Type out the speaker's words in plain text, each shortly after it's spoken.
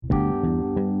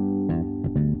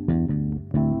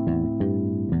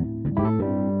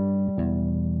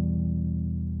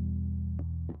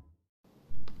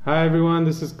Hi everyone,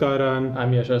 this is Karan.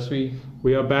 I'm Yashasvi,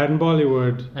 We are Bad in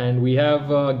Bollywood. and we have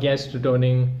a guest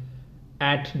returning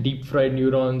at Deep Fried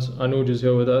Neurons. Anuj is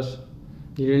here with us.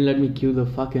 You didn't let me cue the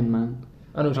fucking, man.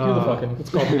 Anuj, cue the fucking. It's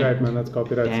copyright, man. That's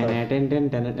copyright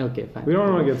stuff. Okay, fine. We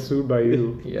don't want to get sued by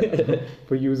you Yeah.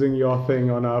 for using your thing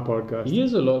on our podcast. He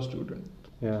is a law student.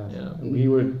 Yeah. Yeah.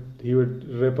 He would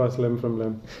rip us limb from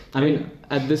limb. I mean,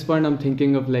 at this point, I'm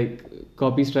thinking of like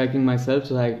copy striking myself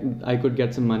so I could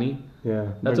get some money. Yeah.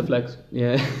 That's a flex.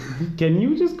 Yeah. Can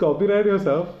you just copyright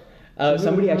yourself?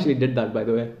 Somebody actually did that, by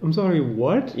the way. I'm sorry,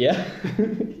 what? Yeah.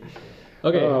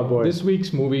 Okay, Oh, boy. this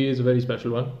week's movie is a very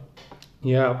special one.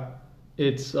 Yeah.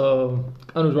 It's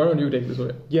Anuj, why don't you take this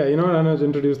away? Yeah, you know what, Anuj,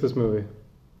 introduce this movie.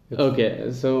 Okay,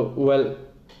 so well,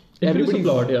 Introduce the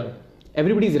plot, yeah.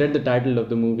 everybody's read the title of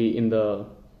the movie in the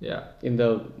Yeah.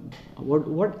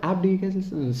 what app do you guys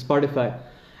listen? Spotify.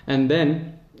 And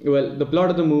then, well, the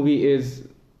plot of the movie is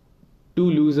two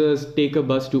losers take a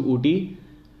bus to Ooty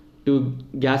to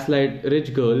gaslight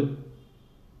rich girl,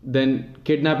 then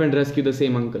kidnap and rescue the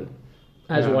same uncle.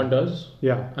 As Yeah. one does.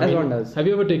 Yeah. As one does. Have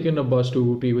you ever taken a bus to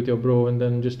Ooty with your bro and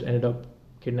then just ended up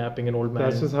kidnapping an old man?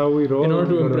 That's just how we roll. In order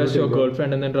to impress your Whatever.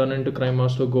 girlfriend and then run into Crime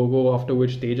Master Gogo, after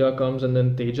which Teja comes and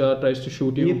then Teja tries to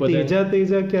shoot you. Ye but then,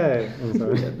 Teja kya hai? I'm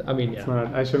sorry. I mean, It's yeah.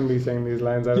 not. I shouldn't be saying these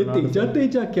lines. I don't know.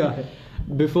 Teja kya hai?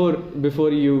 Before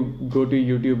you go to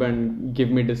YouTube and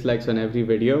give me dislikes on every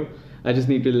video, I just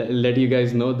need to let you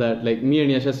guys know that like me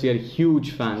and Yashasvi are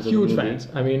huge fans. Huge of the movie. fans.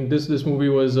 I mean, this movie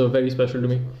was very special to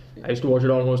me. I used to watch it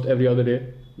almost every other day.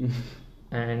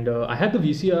 And I had the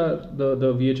VCR,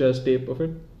 the VHS tape of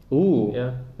it. Ooh,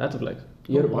 Yeah, that's a flex.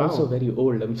 you're Oh, wow. also very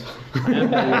old. I'm sorry. I am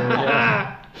very old,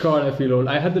 yeah. God, I feel old.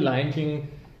 I had the Lion King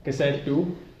cassette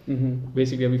too.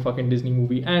 Basically every fucking Disney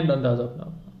movie and Andaz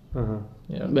Apna. Uh-huh.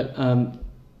 Yeah. But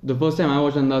the first time I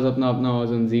watched Andaz Apna Apna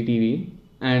was on ZTV,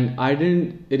 and I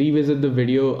didn't revisit the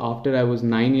video after I was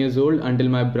 9 years old until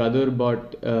my brother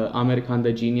bought Amir Khan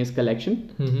The Genius Collection.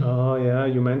 Mhm. Oh yeah,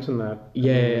 you mentioned that.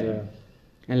 Yeah.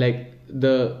 And like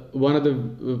one of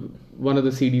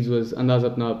the CDs was Andaz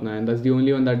Apna Apna, and that's the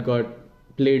only one that got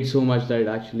played so much that it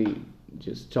actually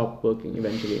just stopped working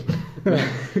eventually.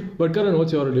 But Karan,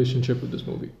 what's your relationship with this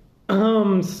movie?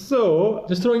 So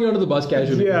Just throwing you under the bus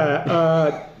casually.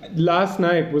 yeah, last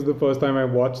night was the first time I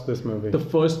watched this movie. The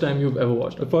first time you've ever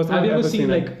watched it. The first time Have you I've ever ever seen seen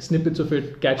like it. snippets of it?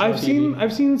 Catch it on TV?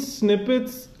 I've seen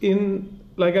snippets in,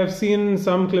 like, I've seen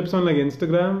some clips on like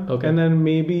Instagram, Okay. and then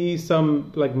maybe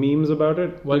some like memes about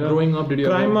it. While growing up, did you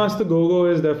Crime ever- Master Gogo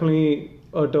is definitely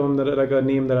a term that, like, a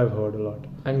name that I've heard a lot.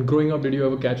 And growing up, did you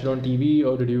ever catch it on TV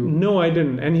or did you? No, I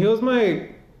didn't. And here's my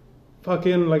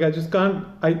fucking, like, I just can't.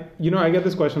 I get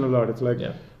this question a lot. It's like,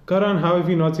 Yeah. Karan, how have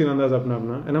you not seen Andaz Apna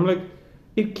Apna? And I'm like,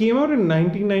 it came out in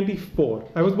 1994.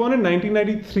 I was born in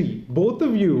 1993. Both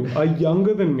of you are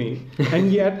younger than me,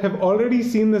 and yet have already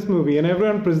seen this movie. And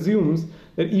everyone presumes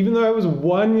that even though I was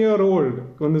 1 year old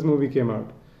when this movie came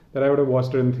out, that I would have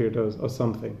watched it in theaters or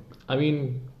something. I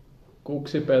mean, Coke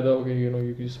se paida ho gaye,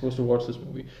 you're supposed to watch this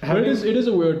movie. But Having- it is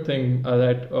a weird thing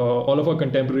that all of our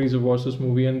contemporaries have watched this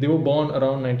movie and they were born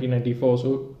around 1994.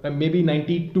 So maybe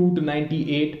 92 to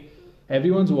 98,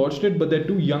 everyone's watched it, but they're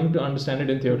too young to understand it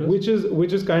in theaters.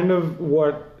 Which is kind of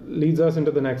what leads us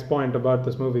into the next point about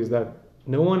this movie, is that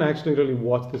no one actually really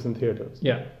watched this in theaters.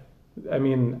 Yeah. I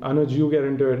mean, Anuj, you get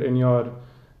into it in your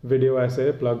video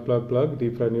essay, plug,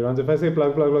 Deep Fried Neurons. If I say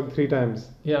plug, 3 times,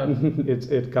 Yeah.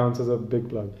 it counts as a big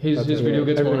plug. His That's it. video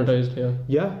gets Every- monetized. Yeah.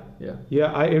 Yeah, Yeah.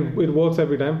 yeah. It works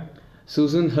every time.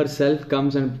 Susan herself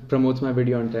comes and promotes my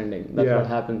video on trending. That's Yeah. what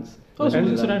happens. Oh, And-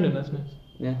 Susan Sarandon, that's nice.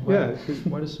 Yeah. Yeah,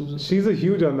 Why does Susan? she's a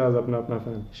huge Andaz Apna Apna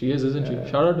fan. She is, isn't she?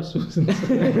 Shout out to Susan.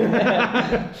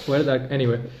 Where that?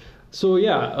 Anyway. So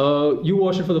yeah, you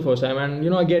watched it for the first time,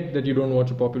 and I get that you don't watch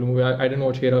a popular movie. I didn't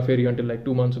watch Hera Fairy until like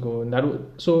 2 months ago, and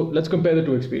so let's compare the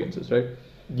two experiences, right?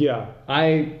 Yeah, I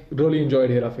really enjoyed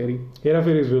Hera Fairy. Hera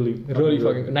Fairy is really Really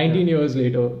fucking 19 years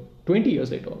later, 20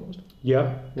 years later almost.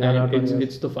 Yeah, yeah, not And 1 year.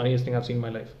 it's the funniest thing I've seen in my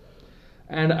life.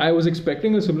 And I was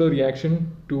expecting a similar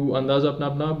reaction to Andaz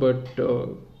Apna Apna, but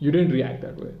you didn't react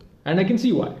that way. And I can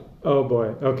see why. Oh boy.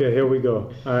 Okay, here we go.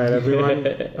 All right,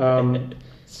 everyone.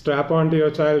 Strap on to your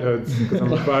childhoods, because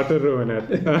I'm about to ruin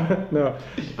it. No,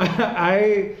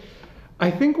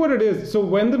 I think what it is. So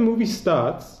when the movie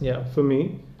starts, Yeah. for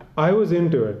me, I was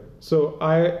into it. So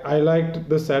I liked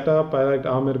the setup. I liked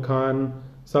Amir Khan.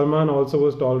 Salman also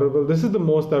was tolerable. This is the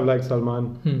most I've liked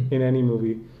Salman in any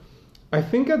movie. I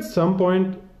think at some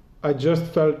point I just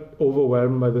felt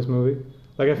overwhelmed by this movie.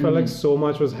 Like I felt like so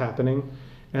much was happening,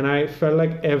 and I felt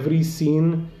like every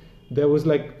scene there was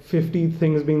like 50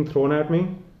 things being thrown at me,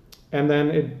 and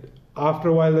then after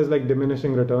a while there's like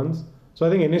diminishing returns. So I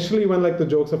think initially when like the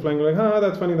jokes are flying, you're like,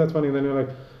 that's funny. And then you're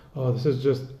like, oh, this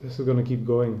is gonna keep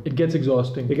going. It gets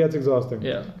exhausting.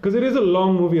 Yeah. Because it is a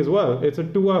long movie as well. It's a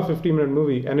 2-hour, 50-minute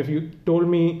movie. And if you told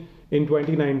me in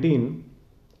 2019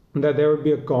 that there would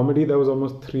be a comedy that was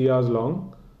almost 3 hours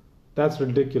long, that's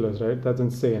ridiculous, right? That's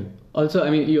insane. Also, I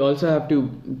mean, you also have to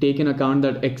take in account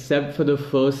that except for the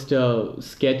first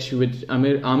sketch which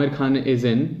Amir Khan is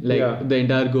in, like the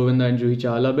entire Govinda and Juhi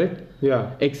Chawla bit,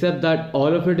 except that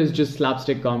all of it is just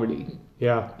slapstick comedy.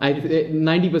 Yeah.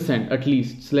 90% at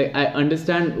least. It's like, I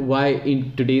understand why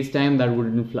in today's time that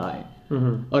wouldn't fly.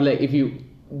 Or like if you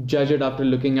judge it after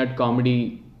looking at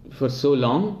comedy for so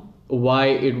long, why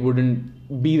it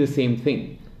wouldn't be the same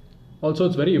thing. Also,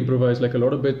 it's very improvised. Like a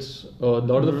lot of bits, a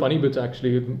lot of the funny bits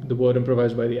actually were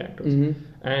improvised by the actors.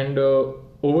 And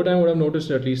over time, what I've noticed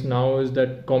at least now is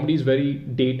that comedy is very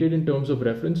dated in terms of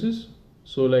references.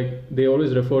 So like they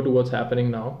always refer to what's happening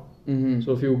now.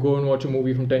 So if you go and watch a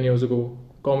movie from 10 years ago,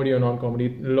 comedy or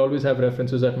non-comedy, it'll always have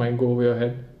references that might go over your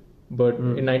head. But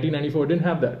in 1994, it didn't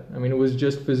have that. I mean, it was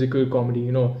just physical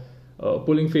comedy,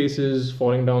 pulling faces,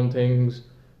 falling down things,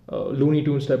 Looney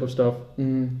Tunes type of stuff.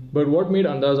 But what made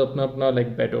Andaz Apna Apna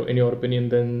like better, in your opinion,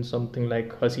 than something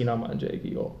like Hasina Maan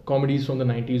Jayegi or comedies from the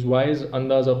 90s? Why is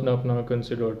Andaz Apna Apna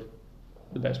considered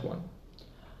the best one?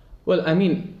 Well, I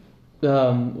mean,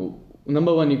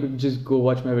 number one, you could just go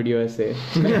watch my video essay.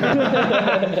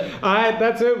 Alright,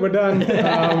 that's it. We're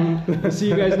done. See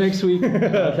you guys next week.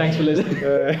 Thanks for listening.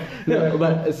 No,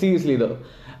 but seriously though,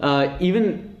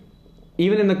 even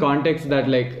in the context that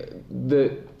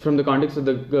from the context of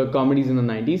the comedies in the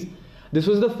 90s, this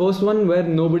was the first one where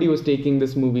nobody was taking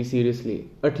this movie seriously,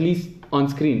 at least on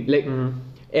screen. Like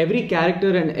every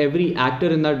character and every actor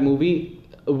in that movie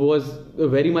was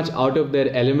very much out of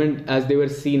their element as they were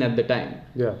seen at the time.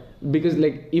 Yeah. Because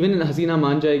like even in Hasina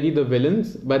Maan Jayegi, the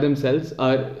villains by themselves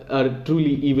are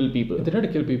truly evil people. They try to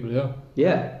kill people, yeah.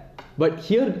 Yeah. But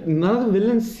here, none of the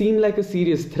villains seem like a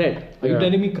serious threat. Are you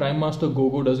telling me Crime Master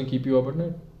Gogo doesn't keep you up at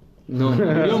night? No.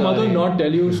 Did your mother not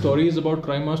tell you stories about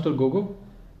Crime Master Gogo?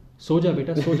 Soja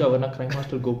beta, soja, varna Crime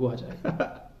Master Gogo aa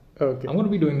jayega. Okay. I'm going to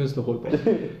be doing this the whole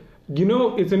podcast.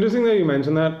 It's interesting that you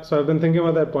mentioned that. So I've been thinking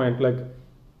about that point. Like,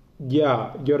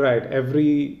 yeah, you're right.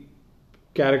 Every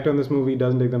character in this movie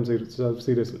doesn't take themselves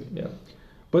seriously. Yeah.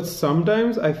 But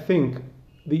sometimes I think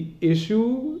the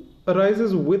issue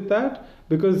arises with that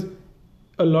because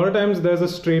a lot of times there's a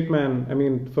straight man, I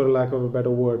mean, for lack of a better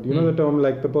word, you know the term,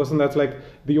 like the person that's like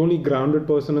the only grounded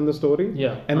person in the story.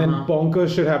 Yeah. And then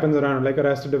bonkers shit happens around, like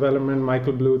Arrested Development,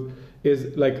 Michael Bluth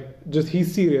is like, just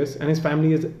he's serious and his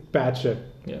family is bad shit.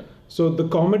 Yeah. So the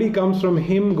comedy comes from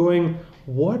him going,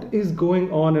 what is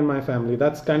going on in my family?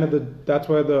 That's kind of that's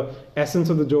where the essence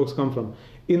of the jokes come from.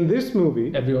 In this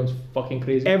movie, everyone's fucking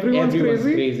crazy. Everyone's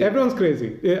crazy. Everyone's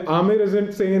crazy. Amir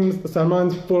isn't saying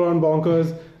Salman's full on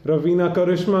bonkers. Ravina,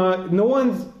 Karishma, no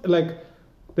one's like,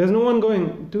 there's no one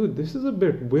going, dude, this is a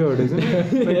bit weird, isn't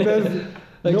it? Like there's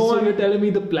like, no so one. you're telling me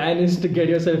the plan is to get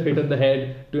yourself hit on the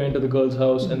head to enter the girl's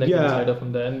house and then get inside her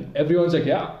from there, and everyone's like,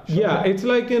 yeah. Sure. Yeah, it's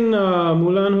like in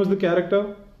Mulan, who's the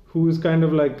character who is kind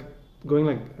of like going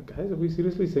like, guys, are we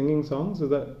seriously singing songs? Is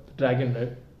that the dragon, right?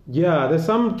 Yeah, there's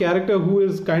some character who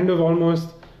is kind of almost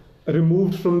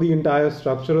removed from the entire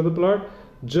structure of the plot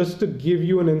just to give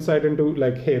you an insight into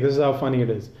like, hey, this is how funny it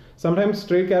is. Sometimes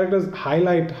straight characters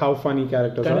highlight how funny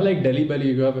characters kind are. Kind of like Delhi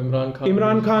Belly, you have Imran Khan.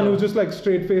 Imran Khan, who's just like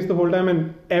straight faced the whole time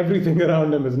and everything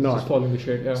around him is not. Just following the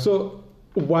shit, yeah. So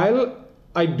while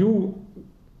I do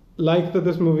like that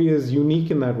this movie is unique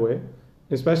in that way,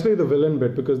 especially the villain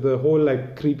bit, because the whole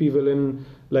like creepy villain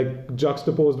like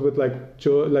juxtaposed with like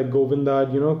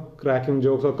Govinda, cracking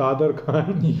jokes, or Kader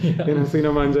Khan in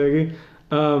Hasina Maan Jayegi.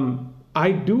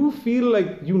 I do feel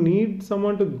like you need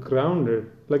someone to ground it.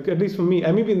 Like, at least for me.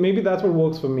 I mean, maybe that's what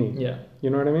works for me. Yeah. You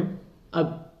know what I mean?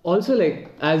 Also, like,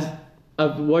 as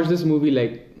I've watched this movie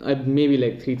like maybe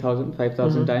like 3,000,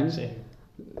 5,000 times. Same.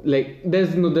 Like,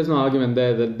 there's no argument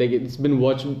there that it's been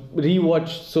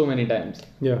rewatched so many times.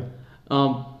 Yeah.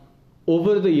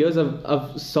 Over the years,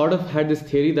 I've sort of had this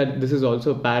theory that this is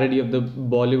also a parody of the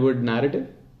Bollywood narrative.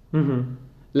 Mm-hmm.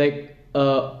 Like,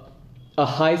 a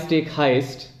high-stake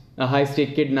heist, a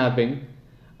high-stake kidnapping,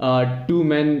 two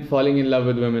men falling in love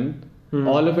with women,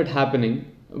 all of it happening,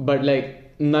 but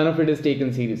like none of it is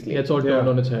taken seriously. It's all turned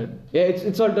on its head. Yeah,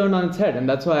 it's all turned on its head, and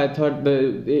that's why I thought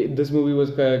this movie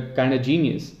was kind of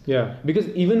genius. Yeah. Because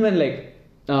even when like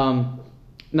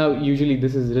now usually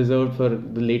this is reserved for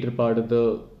the later part of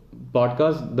the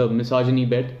podcast, the misogyny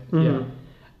bit. Mm-hmm. Yeah.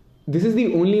 This is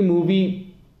the only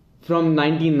movie from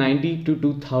 1990 to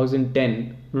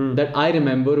 2010 that I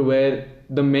remember where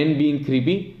the men being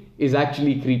creepy is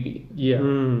actually creepy. Yeah.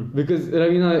 Because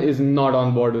Ravina is not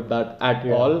on board with that at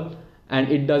all, and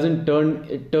it doesn't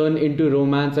turn into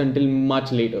romance until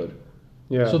much later.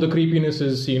 Yeah. So the creepiness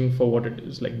is seen for what it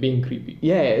is, like being creepy.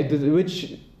 Yeah,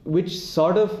 which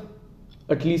sort of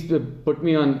at least put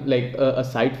me on like a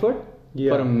side foot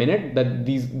for a minute, that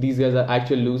these guys are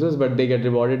actual losers, but they get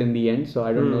rewarded in the end. So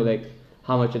I don't know like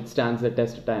how much it stands the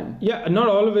test of time. Yeah, not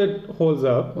all of it holds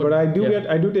up, but I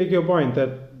do take your point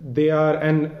that they are,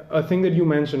 and a thing that you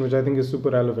mentioned, which I think is super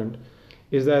relevant,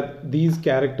 is that these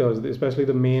characters, especially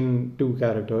the main two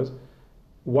characters,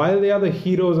 while they are the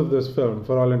heroes of this film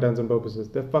for all intents and purposes,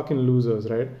 they're fucking losers,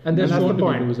 right? And they're that's shown the to be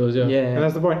point. losers, yeah. And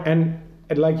that's the point. And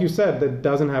like you said, that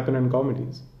doesn't happen in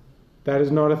comedies. That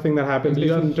is not a thing that happens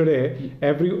even today.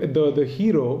 The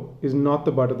hero is not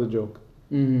the butt of the joke.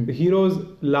 The hero is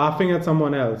laughing at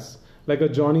someone else. Like a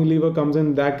Johnny Lever comes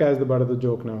in, that guy's the butt of the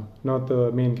joke now, not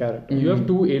the main character. You have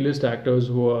two A-list actors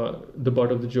who are the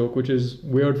butt of the joke, which is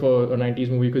weird for a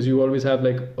 90s movie because you always have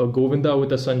like a Govinda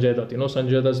with a Sanjay Dutt. You know,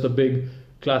 Sanjay Dutt's the big,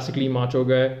 classically macho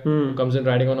guy who comes in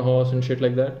riding on a horse and shit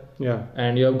like that. Yeah.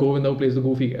 And you have Govinda who plays the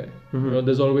goofy guy. You know,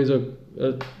 there's always a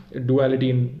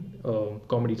duality in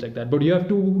comedies like that. But you have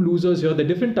two losers here. They're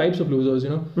different types of losers,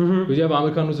 you know. Because you have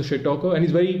Amir Khan who's a shit talker, and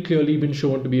he's very clearly been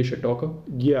shown to be a shit talker.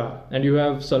 Yeah. And you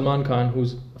have Salman Khan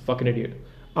who's a fucking idiot.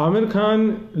 Amir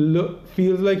Khan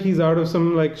feels like he's out of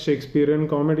some like Shakespearean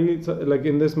comedy, like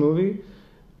in this movie,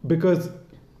 because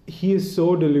he is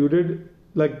so deluded,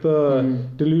 like the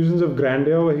delusions of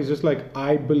grandeur, where he's just like,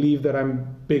 I believe that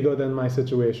I'm bigger than my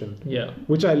situation. Yeah.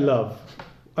 Which I love.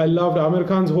 I loved Amir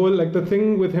Khan's whole, like the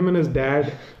thing with him and his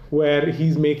dad, where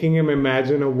he's making him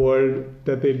imagine a world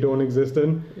that they don't exist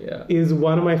in, is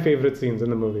one of my favorite scenes in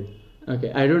the movie. Okay,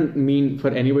 I don't mean for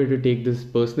anybody to take this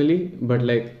personally, but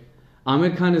like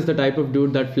Amir Khan is the type of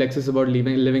dude that flexes about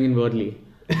living in Worli.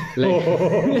 Like,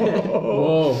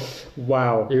 Whoa.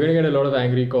 Wow. You're gonna get a lot of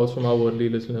angry calls from our worldly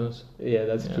listeners. yeah,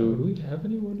 that's Do true. we have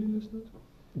any worldly listeners?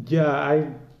 Yeah, I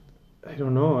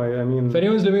don't know. I mean, If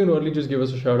anyone's living in Worldly, just give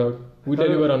us a shout out. We tell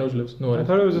you where Anuj lives. No I worries.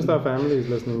 thought it was just our families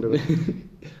listening to this.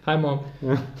 Hi, mom.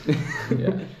 Yeah.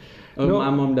 Yeah. Oh, No. my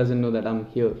mom doesn't know that I'm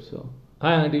here, so.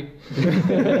 Hi, auntie.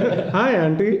 Hi,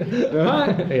 auntie.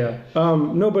 Hi. Yeah.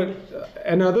 No, but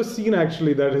another scene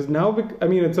actually that is now, I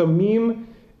mean, it's a meme.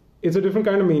 It's a different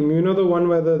kind of meme. You know the one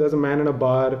where there's a man in a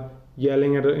bar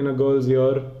yelling in a girl's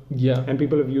ear, Yeah. and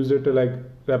people have used it to like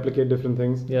replicate different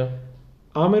things. Yeah.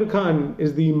 Amir Khan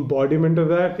is the embodiment of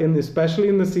that, especially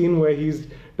in the scene where he's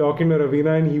talking to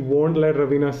Ravina and he won't let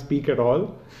Ravina speak at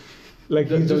all. Like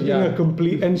he's just being a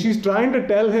complete, and she's trying to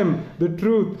tell him the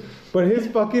truth, but his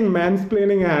fucking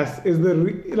mansplaining ass is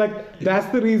that's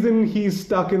the reason he's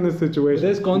stuck in this situation.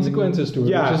 There's consequences to it,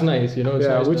 which is nice, you know.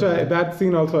 It's nice that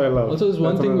scene also I love. Also, there's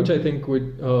one thing which I think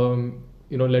would,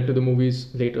 led to the movies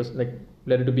later, like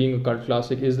led it to being a cult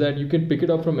classic, is that you can pick it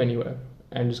up from anywhere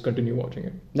and just continue watching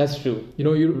it. That's true. You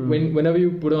know, whenever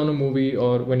you put on a movie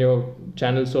or when you're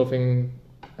channel surfing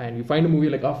and you find a movie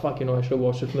like, oh fuck, I should have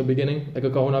watched it from the beginning, like a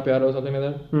Kahuna Pyara or something like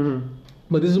that.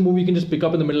 But this is a movie you can just pick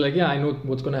up in the middle, like, yeah, I know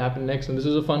what's going to happen next, and this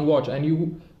is a fun watch. And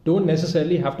you don't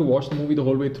necessarily have to watch the movie the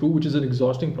whole way through, which is an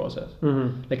exhausting process.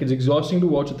 Like, it's exhausting to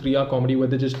watch a 3-hour comedy where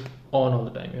they're just on all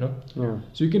the time, Yeah.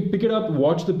 So you can pick it up,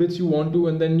 watch the bits you want to,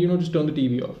 and then, just turn the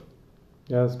TV off.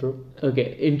 Yeah, that's true.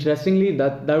 Okay, interestingly,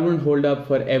 that wouldn't hold up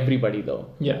for everybody though.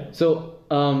 Yeah. So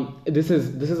this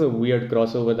is a weird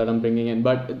crossover that I'm bringing in,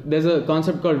 but there's a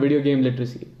concept called video game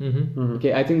literacy.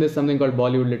 Okay, I think there's something called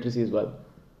Bollywood literacy as well.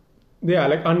 Yeah,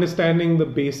 like understanding the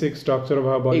basic structure of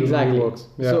how Bollywood movie works.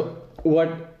 Yeah. So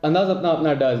what Andaz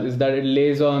Apna does is that it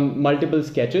lays on multiple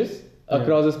sketches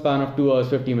across a span of 2 hours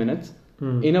 50 minutes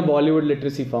in a Bollywood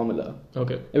literacy formula.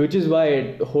 Okay. Which is why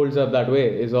it holds up that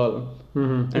way, is all.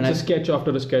 It's a sketch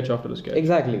after a sketch after a sketch.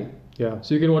 Exactly. Yeah.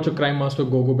 So you can watch a Crime Master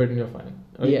Go-Go bit and you're fine.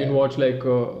 Or you can watch like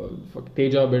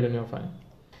Teja bit and you're fine.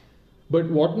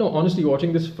 But honestly,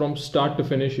 watching this from start to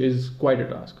finish is quite a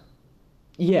task.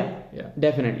 Yeah. Yeah.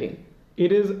 Definitely.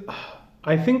 It is.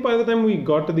 I think by the time we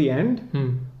got to the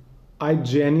end, I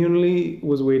genuinely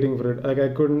was waiting for it. Like I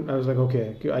was like,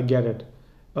 okay, I get it.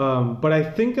 But I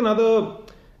think another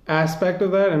aspect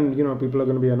of that, and people are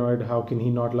going to be annoyed. How can he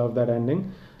not love that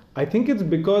ending? I think it's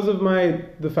because of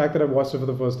the fact that I watched it for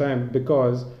the first time.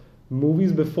 Because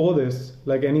movies before this,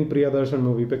 like any Priyadarshan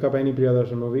movie, pick up any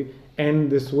Priyadarshan movie, end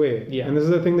this way. Yeah. And this is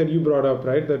the thing that you brought up,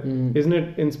 right? That isn't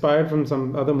it inspired from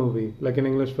some other movie, like an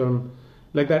English film,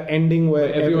 like that ending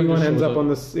where everyone ends up on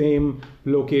the same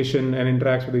location and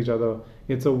interacts with each other.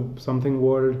 It's a something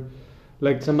world.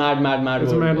 Like it's a mad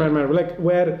it's world. a mad. Like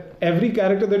where every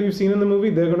character that you've seen in the movie,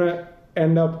 they're gonna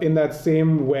end up in that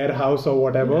same warehouse or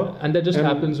whatever. Yeah. And that just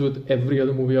happens with every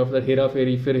other movie of that. Hera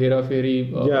Fairy, Fir Hera Fairy,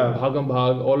 Bhagam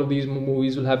Bhag. All of these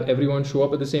movies will have everyone show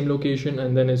up at the same location,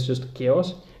 and then it's just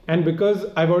chaos. And because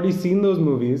I've already seen those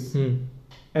movies,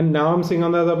 and now I'm seeing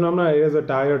Andaz Apna Apna, it is a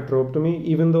tired trope to me,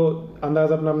 even though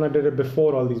Andaz Apna Apna did it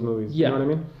before all these movies. Yeah. You know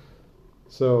what I mean?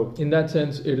 So in that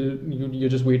sense, you're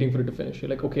just waiting for it to finish. You're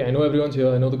like, okay, I know everyone's here.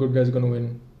 I know the good guys are going to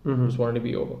win. Just want it to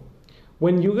be over.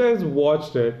 When you guys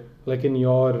watched it, like in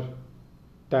your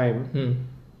time,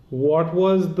 what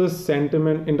was the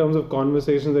sentiment in terms of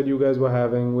conversations that you guys were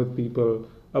having with people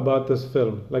about this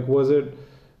film? Like, was it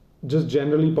just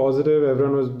generally positive,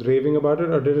 everyone was raving about it,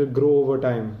 or did it grow over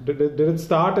time? Did it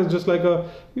start as just like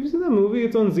you've seen the movie,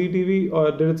 it's on ZTV,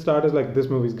 or did it start as like, this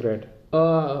movie's great?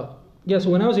 Yeah,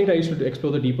 so when I was 8, I used to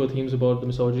explore the deeper themes about the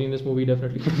misogyny in this movie,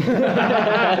 definitely.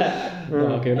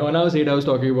 No, when I was 8, I was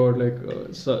talking about like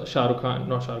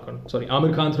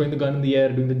Amir Khan throwing the gun in the air,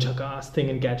 doing the jackass thing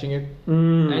and catching it.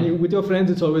 And with your friends,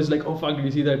 it's always like, oh fuck, did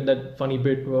you see that funny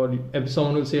bit where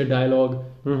someone will say a dialogue,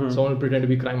 someone will pretend to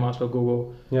be Crime Master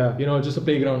Go-Go. Yeah. You know, just a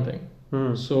playground thing.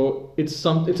 So it's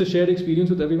a shared experience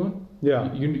with everyone.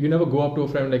 Yeah. You never go up to a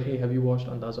friend like, hey, have you watched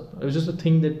Andaz Apna? It was just a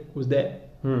thing that was there.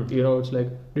 You know, it's like,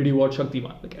 did you watch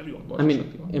Shaktiman? Like everyone watched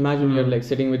Shaktiman. Imagine you're like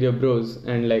sitting with your bros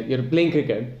and like you're playing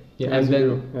cricket, and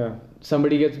then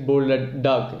somebody gets bowled at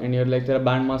duck, and you're like, "Tera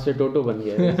bandmaster Toto ban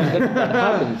gaya." That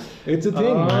happens. It's a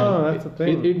thing, man. That's a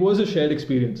thing. It was a shared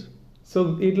experience.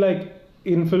 So it like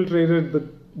infiltrated the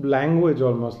language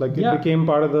almost, like it became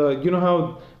part of the, you know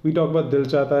how we talk about Dil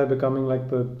Chahta Hai becoming like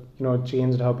the, you know, it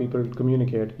changed how people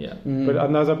communicate. But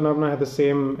Andaz Apna Apna had the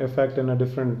same effect in a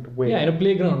different way. In a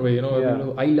playground way, you know.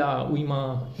 Ayla,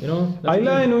 Uima, you know.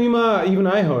 Ayla and Uima, even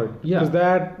I heard. Because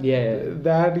that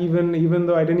even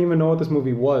though I didn't even know what this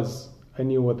movie was, I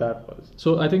knew what that was.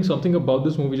 So I think something about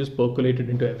this movie just percolated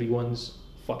into everyone's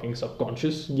fucking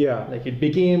subconscious. Yeah. Like it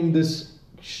became this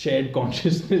shared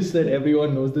consciousness that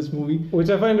everyone knows this movie. Which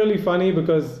I find really funny,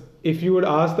 because if you would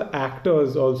ask the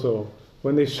actors also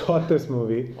when they shot this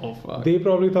movie, they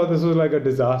probably thought this was like a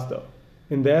disaster.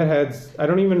 In their heads, I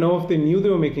don't even know if they knew they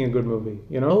were making a good movie,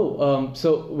 you know?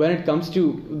 So when it comes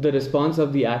to the response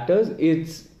of the actors,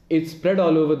 it's spread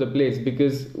all over the place,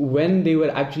 because when they were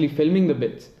actually filming the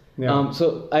bits,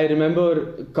 so I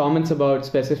remember comments about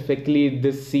specifically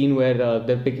this scene where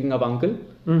they're picking up Uncle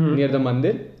near the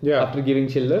mandir after giving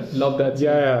children. Love that scene.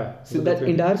 So that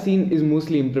entire scene is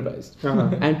mostly improvised.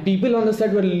 And people on the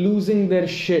set were losing their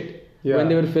shit when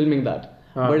they were filming that.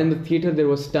 But in the theater, there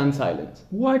was stunned silence.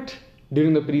 What?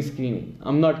 During the pre-screening.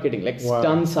 I'm not kidding. Like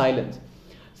stunned silence.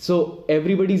 So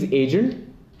everybody's agent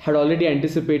had already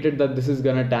anticipated that this is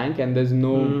gonna tank, and there's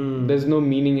no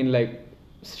meaning in like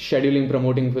scheduling,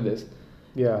 promoting for this.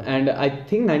 Yeah. And I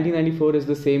think 1994 is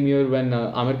the same year when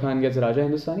Amir Khan gets Raja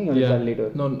Hindustani, or is that later?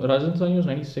 No, Raja Hindustani was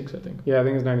 96, I think. Yeah, I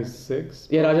think it's 96.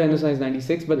 Yeah, Raja Hindustani is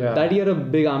 96, but that year a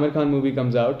big Amir Khan movie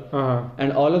comes out,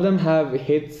 and all of them have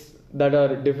hits that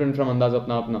are different from Andaz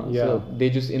Apna Apna. So they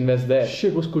just invest there.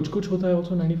 Shit, was Kuch Kuch Hota Hai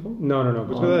also 94? No. Kuch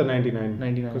Kuch Hota Hai 99.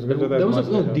 99. There was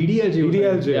DDLJ.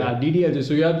 DDLJ. Yeah, DDLJ.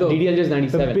 So you have the DDLJ is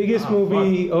 97. The biggest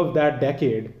movie of that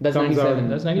decade. That's 97.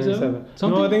 That's 97?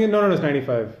 No, I think it's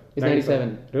 95. It's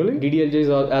 97. Really? DDLJ is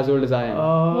as old as I am.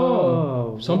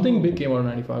 Oh. Something big came out in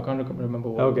 95. I can't remember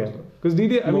what. Okay. Because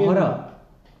Mohara.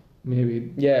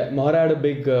 Maybe. Yeah, Mohara had a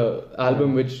big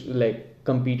album which like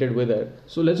competed with it.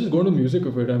 So let's just go into music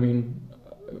of it. I mean,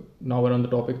 now we're on the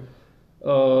topic.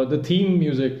 The theme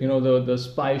music, you know, the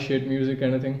spy shit music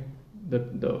kind of thing. How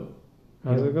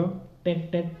does it go?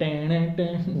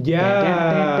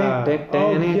 Yeah.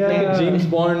 James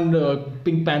Bond,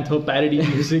 Pink Panther parody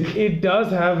music. It does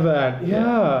have that.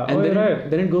 Yeah. And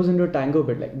then it goes into a tango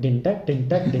bit, like din tak din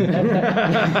tak din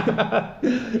tak.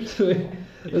 So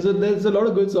there's a lot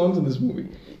of good songs in this movie.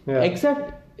 Yeah.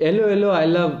 Except Hello Hello, I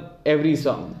love every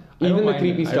song. Even the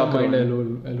creepy stuff. I don't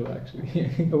mind Hello actually.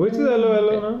 Which is Hello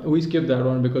Hello now? We skipped that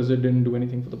one because it didn't do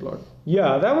anything for the plot.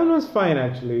 Yeah, that one was fine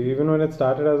actually. Even when it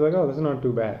started, I was like, oh, this is not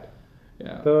too bad.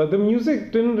 Yeah. The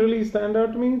music didn't really stand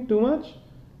out to me too much.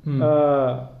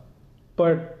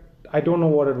 But I don't know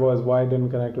what it was, why it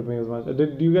didn't connect with me as much.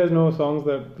 Do you guys know songs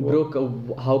that... Bro,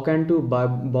 how can to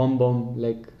bomb,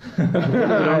 like... What's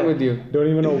wrong with you? Don't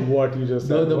even know what you just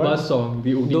said. The bus song,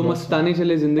 the Do Mastane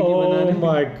Chale Zindagi Banane. Oh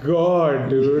my god,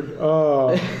 dude.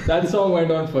 Oh. That song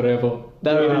went on forever.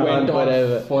 That went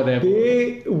on forever.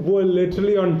 They were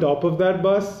literally on top of that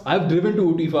bus. I've driven to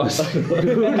Ooty faster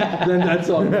than that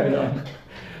song went on.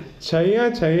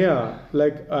 Chaiya Chaiya,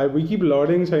 like we keep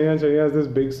lauding Chaiya Chaiya as this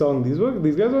big song. These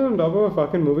guys were on top of a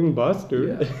fucking moving bus,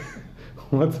 dude. Yeah.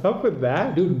 What's up with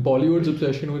that? Dude, Bollywood's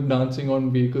obsession with dancing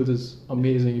on vehicles is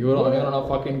amazing. You're on a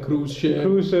fucking cruise ship.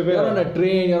 You're on a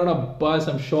train. You're on a bus.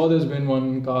 I'm sure there's been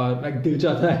one car. Like Dil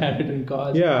Chahta had it in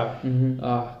cars. Yeah.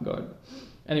 Ah, God.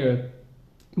 Anyway,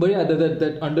 but yeah,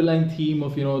 that underlying theme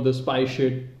of the spy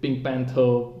shit, Pink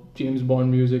Panther, James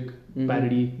Bond music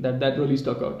parody, that really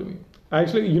stuck out to me.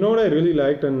 Actually, you know what I really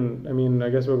liked, and I mean, I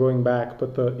guess we're going back,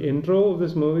 but the intro of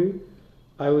this movie,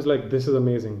 I was like, this is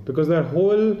amazing, because that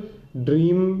whole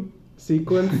dream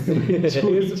sequence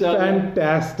is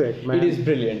fantastic, man. It is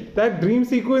brilliant. That dream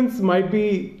sequence might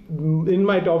be in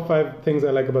my top 5 things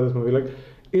I like about this movie. Like,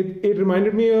 it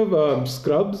reminded me of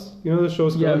Scrubs, the show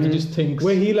Scrubs. Yeah, he just thinks.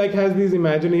 Where he like has these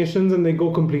imaginations and they go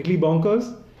completely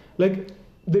bonkers. Like,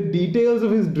 the details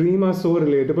of his dream are so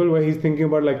relatable, where he's thinking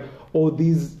about like, oh,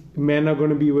 these men are going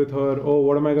to be with her. Oh,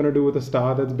 what am I going to do with a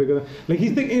star that's bigger than... Like,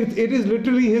 he's thinking, it is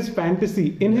literally his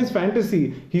fantasy. In his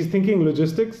fantasy, he's thinking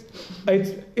logistics.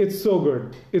 It's so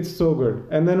good. It's so good.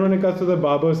 And then when it comes to the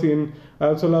barber scene, I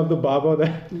also love the barber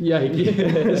that... Yeah,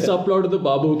 the subplot of the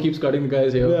barber who keeps cutting the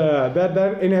guy's hair. Yeah,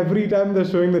 that and every time they're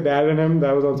showing the dad in him,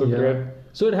 that was also great.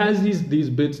 So it has these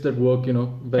bits that work, very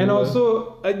and well.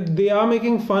 also, they are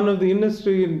making fun of the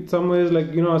industry in some ways.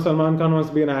 Like, Salman Khan wants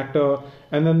to be an actor,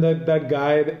 and then that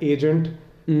guy, the agent,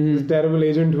 this terrible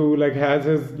agent who like has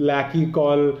his lackey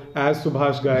call as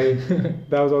Subhash guy.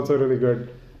 That was also really good.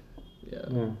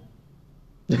 Yeah.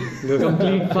 Just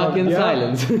Complete fucking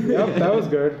silence. Yep, that was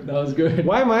good. That was good.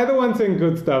 Why am I the one saying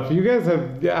good stuff? You guys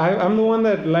have... I'm the one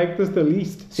that liked this the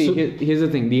least. See, here's the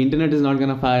thing. The internet is not going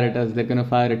to fire at us. They're going to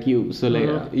fire at you. So,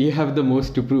 like, you have the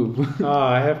most to prove.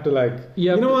 I have to like...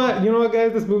 Yeah, you know what,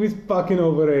 guys? This movie's fucking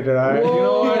overrated. Right?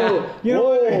 Whoa. You know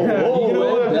what? You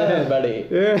know what? There, buddy.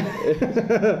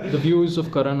 Yeah. The views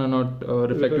of Karan are not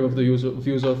reflective of the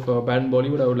views of bad in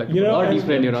Bollywood. I would like to Or deep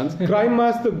friend neurons. Crime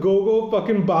Master Gogo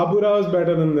fucking Babu Rao is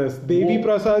better than this. Devi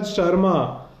Prasad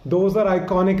Sharma. Those are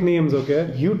iconic names,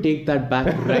 okay? You take that back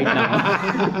right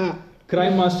now.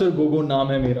 Crime Master Gogo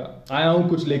नाम है मेरा. आया हूँ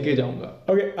कुछ लेके जाऊँगा.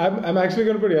 Okay, I'm actually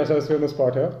going to put Yashasvi on the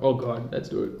spot here. Oh God, let's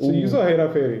do it. So you saw Hera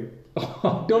Fairy.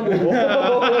 Don't do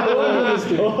this.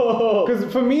 Because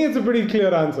for me, it's a pretty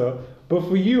clear answer. But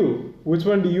for you, which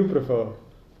one do you prefer?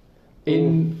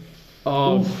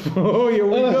 Oh, here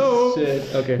we go.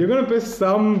 Shit. Okay. You're going to piss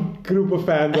some group of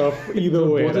fans off either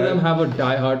way. Both of them have a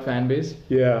die-hard fan base.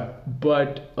 Yeah.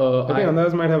 But I think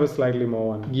others might have a slightly more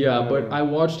one. Yeah, but I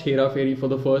watched Hera Fairy for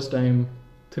the first time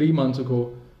 3 months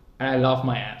ago, and I laughed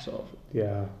my ass off.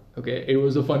 Yeah. Okay, it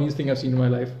was the funniest thing I've seen in my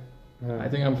life. Yeah. I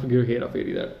think I'm forgive Hera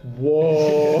Fairy that.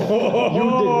 Whoa! You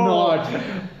did not.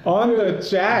 On the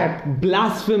chat.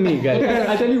 Blasphemy, guys.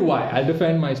 I'll tell you why. I'll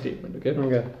defend my statement, okay?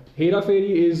 Okay. Hera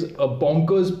Fairy is a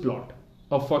bonkers plot.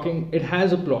 It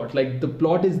has a plot. Like, the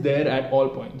plot is there at all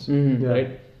points. Mm-hmm.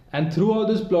 Right? And throughout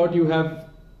this plot, you have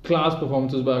class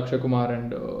performances by Akshay Kumar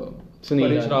and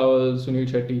Paresh Rawal, Sunil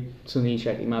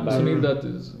Shetty. My bad. Sunil Dutt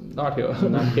is not here.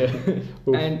 Not here.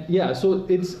 And yeah, so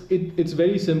it's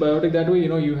very symbiotic that way.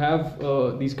 You have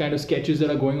these kind of sketches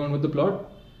that are going on with the plot.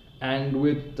 And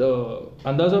with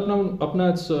Andaz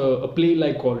Apna, it's a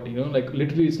play-like quality, like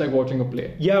literally it's like watching a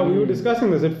play. Yeah, we were discussing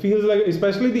this. It feels like,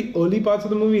 especially the early parts of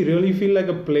the movie, really feel like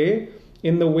a play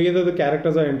in the way that the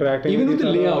characters are interacting. Even with with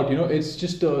the each layout, other. it's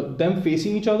just them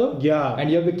facing each other. Yeah.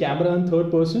 And you have the camera in third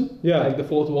person, like the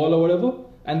fourth wall or whatever,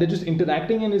 and they're just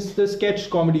interacting, and it's the sketch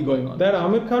comedy going on. That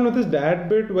Amir Khan with his dad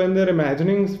bit when they're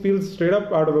imagining feels straight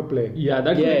up out of a play. Yeah,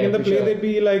 that in the play they'd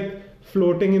be like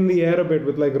floating in the air a bit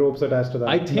with like ropes attached to that.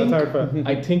 I think That's how it felt.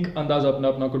 I think Andaz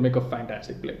Apna could make a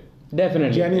fantastic play.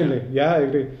 Definitely. Genuinely, yeah, I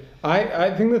agree.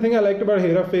 I think the thing I liked about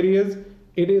Hera Fairy is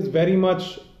it is very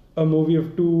much a movie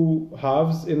of two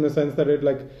halves, in the sense that it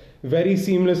like very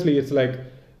seamlessly, it's like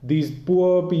these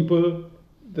poor people,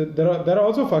 there are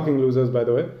also fucking losers, by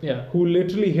the way, who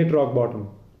literally hit rock bottom.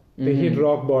 They hit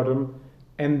rock bottom,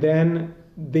 and then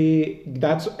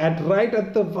that's right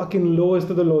at the fucking lowest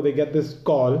of the low, they get this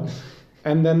call,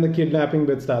 and then the kidnapping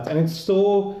bit starts, and it's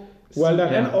so well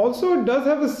done. And also it does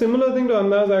have a similar thing to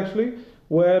Andaz actually,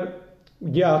 where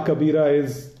Kabira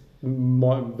is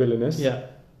more villainous,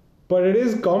 but it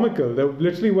is comical. They're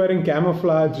literally wearing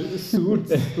camouflage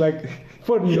suits like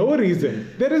for no reason.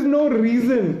 There is no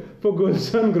reason for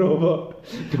Gulshan Grover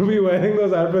to be wearing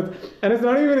those outfits, and it's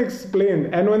not even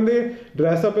explained. And when they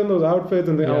dress up in those outfits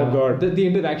and they, oh god, the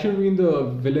interaction between the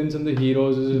villains and the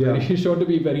heroes is very sure to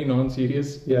be very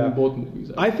non-serious in both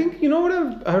movies. I think, you know what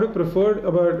I would have preferred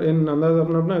about in Andaz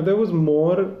Apna Apna, if there was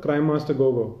more Crime Master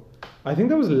Gogo. I think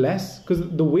there was less, because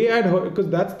the way I'd heard, because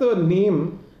that's the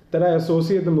name that I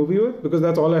associate the movie with, because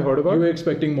that's all I heard about. You were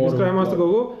expecting more. Crime Master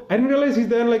Gogo. I didn't realize he's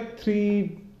there in like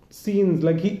 3 scenes,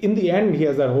 like in the end he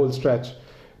has that whole stretch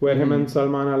where him and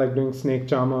Salman are like doing snake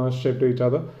charmer shit to each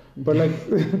other. But like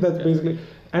that's basically,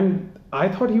 and I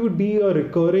thought he would be a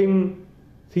recurring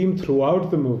theme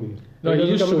throughout the movie. No, It he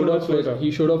doesn't just come showed until up. much later.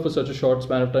 He showed up for such a short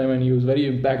span of time, and he was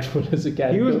very impactful as a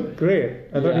character. He was great.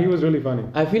 I thought Yeah. he was really funny.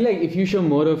 I feel like if you show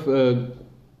more of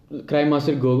Crime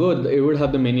Master Gogo, it would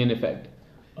have the minion effect.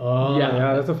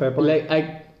 Yeah, that's a fair point.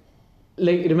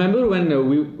 Like remember when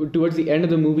we towards the end of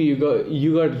the movie you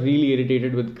got really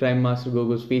irritated with Crime Master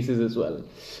Gogo's faces as well.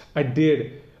 I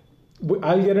did.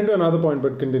 I'll get into another point,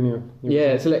 but continue.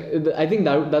 Yeah, so like I think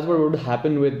that's what would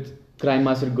happen with Crime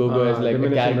Master Gogo as like a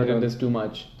diminishing character in returns. this too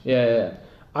much. Yeah.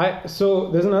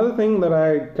 So there's another thing that I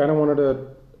kind of wanted to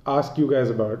ask you guys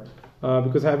about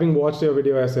because having watched your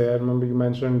video essay, I remember you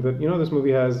mentioned that this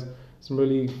movie has some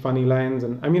really funny lines,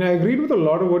 and I mean I agreed with a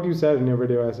lot of what you said in your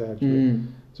video essay actually.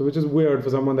 So which is weird for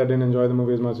someone that didn't enjoy the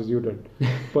movie as much as you did.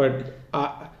 But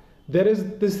there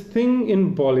is this thing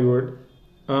in Bollywood,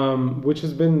 which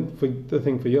has been the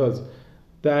thing for years,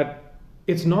 that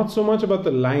it's not so much about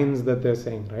the lines that they're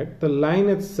saying, right? The line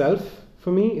itself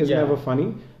for me is never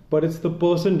funny, but it's the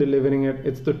person delivering it,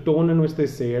 it's the tone in which they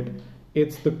say it,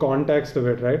 it's the context of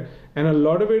it, right? And a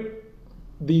lot of it,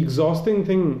 the exhausting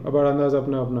thing about Andaz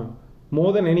Apna Apna,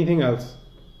 more than anything else,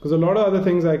 because a lot of other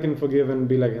things I can forgive and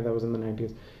be like, that was in the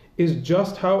 90s, is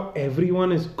just how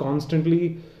everyone is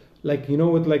constantly like,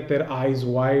 with like their eyes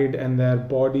wide and their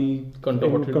body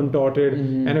contorted.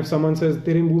 Mm-hmm. And if someone says,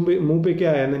 Tere muh pe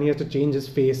kya hai? And then he has to change his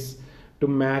face to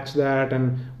match that.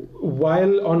 And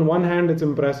while on one hand it's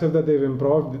impressive that they've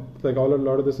improved, like a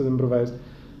lot of this is improvised,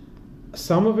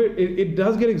 some of it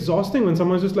does get exhausting when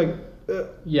someone's just like,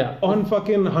 on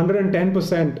fucking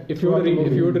 110%. If you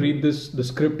were to read the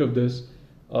script of this,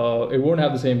 it won't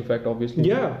have the same effect, obviously.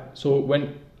 Yeah. So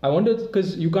when I wonder,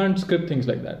 because you can't script things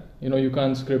like that. You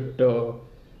can't script the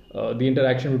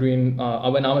interaction between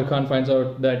when Amir Khan finds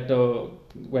out that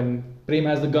when Prem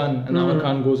has the gun and Amir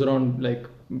Khan goes around like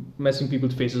messing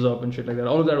people's faces up and shit like that.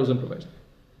 All of that was improvised.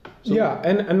 So, yeah,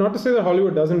 and not to say that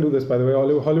Hollywood doesn't do this, by the way.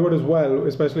 Hollywood as well,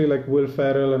 especially like Will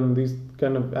Ferrell and these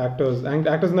kind of actors in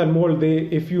that mold.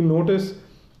 If you notice,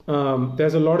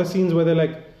 there's a lot of scenes where they're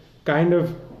like kind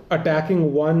of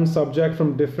attacking one subject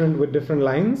with different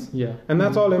lines. Yeah. And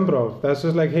that's all improv. That's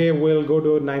just like, hey, we'll go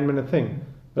to a 9-minute thing.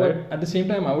 Right? But at the same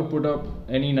time, I would put up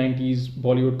any 90s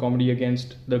Bollywood comedy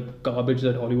against the garbage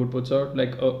that Hollywood puts out,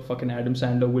 like fucking Adam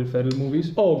Sandler, Will Ferrell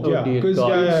movies. Oh, yeah. Because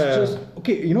it's just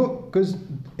okay, because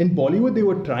in Bollywood they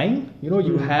were trying.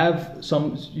 You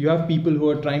have people who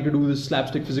are trying to do this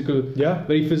slapstick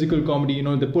very physical comedy.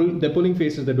 They're pulling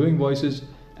faces, they're doing voices,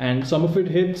 and some of it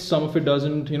hits, some of it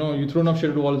doesn't. You throw enough shit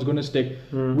at the wall, it's going to stick.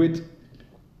 With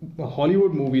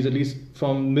Hollywood movies, at least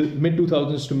from mid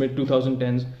 2000s to mid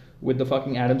 2010s. With the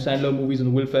fucking Adam Sandler movies and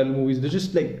the Will Ferrell movies, they're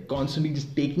just like constantly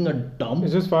just taking a dump.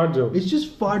 It's just fart jokes. It's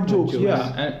just fart jokes, Yeah.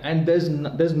 man. And there's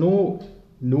no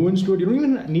nuance to it. You don't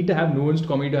even need to have nuanced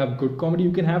comedy to have good comedy.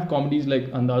 You can have comedies like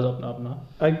Andaz Apna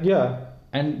Apna.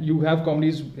 And you have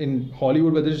comedies in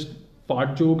Hollywood where there's just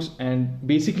fart jokes and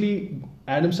basically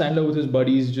Adam Sandler with his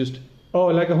buddies just... Oh,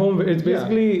 like a home... It's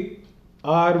basically...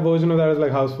 Our version of that is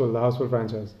like Houseful, the Houseful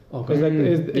franchise. Okay. It's like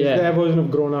it's their version of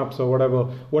Grown Ups or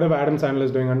whatever Adam Sandler is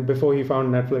doing, and before he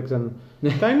found Netflix and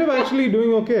kind of actually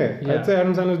doing okay. Yeah. I'd say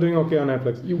Adam Sandler is doing okay on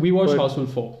Netflix. We watched Houseful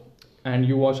 4, and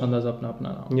you watched Andaz Apna Apna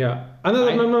now. Yeah,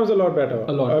 Andaz Apna Apna was a lot better.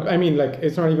 A lot. I mean, like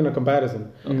it's not even a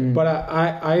comparison. Okay. But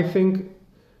I think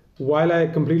while I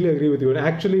completely agree with you, and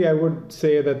actually I would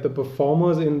say that the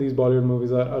performers in these Bollywood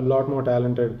movies are a lot more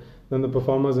talented than the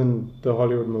performers in the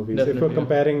Hollywood movies. Definitely, if we're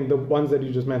comparing the ones that you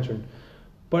just mentioned.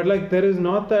 But like there is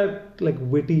not that like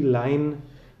witty line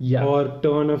or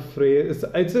turn of phrase.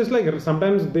 It's just like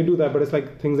sometimes they do that, but it's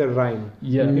like things that rhyme.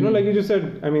 Yeah. Like you just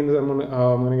said, I mean, I'm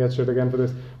gonna get shit again for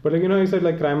this. But like you said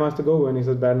like Crime Master Gogo and he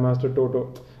says Bad Master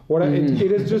Toto.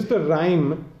 It is just a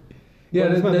rhyme. Yeah,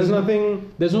 there's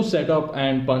nothing. There's no setup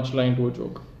and punchline to a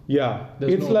joke. Yeah,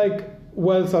 it's like.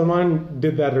 Well, Salman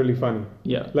did that really funny.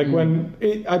 Yeah. Like when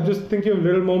I'm just thinking of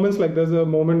little moments. Like there's a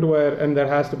moment where, and that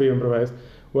has to be improvised,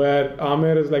 where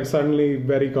Amir is like suddenly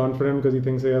very confident because he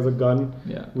thinks he has a gun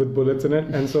with bullets in it,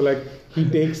 and so like he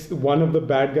takes one of the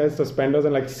bad guy's suspenders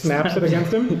and like snaps it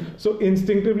against him. So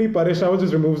instinctively, Paresh Rawal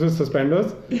just removes his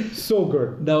suspenders. So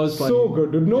good. That was funny. So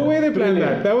good, dude. No way they planned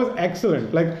that. That was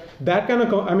excellent. Like that kind of.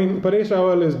 Paresh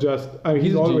Rawal is just.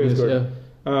 He's always genius,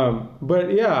 good.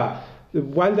 But yeah.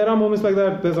 While there are moments like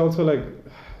that, there's also like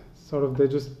sort of they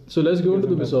just. So let's go into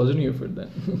the misogyny of it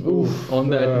then. On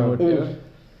that note,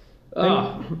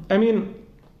 I mean,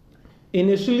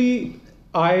 initially,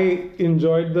 I didn't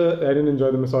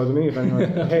enjoy the misogyny. If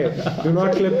anyone, hey, do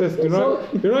not clip this. Do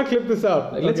not clip this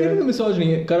up. Like, let's get into the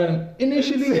misogyny, Karan.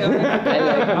 Initially,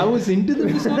 I was into the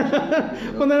misogyny.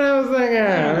 But then I was like,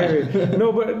 maybe.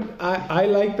 No, but I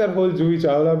like that whole Juhi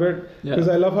Chawla bit because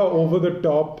I love how over the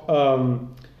top.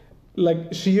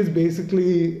 Like she is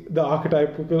basically the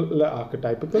archetypical,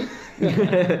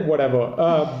 whatever.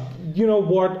 You know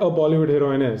what a Bollywood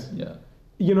heroine is. Yeah.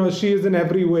 You know, she is in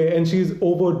every way and she's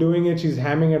overdoing it, she's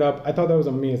hamming it up. I thought that was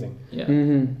amazing. Yeah.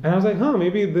 And I was like,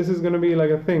 maybe this is going to be like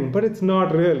a thing. But it's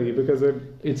not really because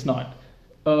it's not.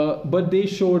 But they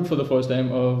showed for the first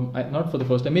time, not for the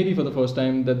first time, maybe for the first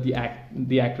time that the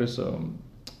actress Raveena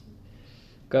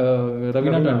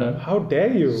Tandon. How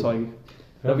dare you? Sorry.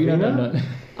 Raveena Tandon.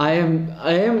 I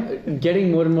am getting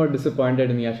more and more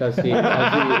disappointed in Yasha's team.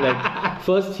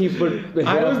 First he put.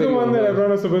 I was the one that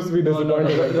everyone was supposed to be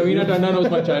disappointed. No. Raveena Tandon was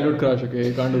my childhood crush. Okay,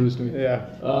 you can't do this to me. Yeah.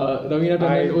 Raveena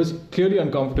Tandon was clearly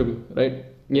uncomfortable, right?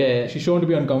 Yeah. She's shown to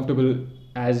be uncomfortable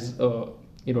as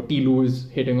Tilu is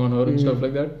hitting on her and stuff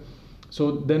like that.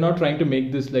 So they're not trying to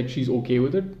make this like she's okay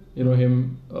with it.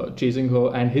 Him chasing her,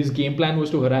 and his game plan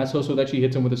was to harass her so that she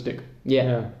hits him with a stick.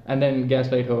 Yeah. And then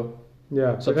gaslight her.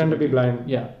 Yeah, pretend to be blind.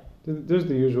 Yeah. Just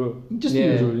the usual. Just the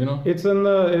usual, It's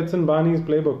in Bani's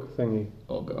playbook thingy.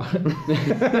 Oh god.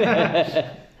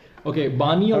 Okay,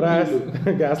 Bani or Harass,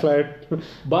 Tilu? gaslight.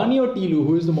 Bani or Tilu,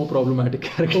 who is the more problematic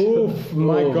character? Oof,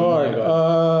 my god.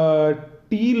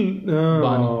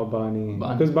 Bani.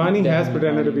 Because Bani has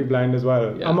pretended to be blind as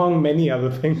well, among many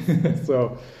other things.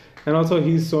 So, and also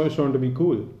he's shown to be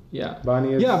cool. Yeah.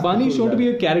 Bani is shown to be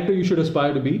a character you should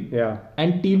aspire to be. Yeah.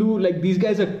 And Tilu, like these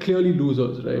guys are clearly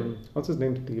losers, right? What's his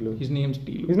name? Tilu. His name's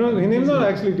Tilu. His name's not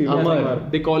actually Tilu. Amar.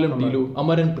 They call him Tilu.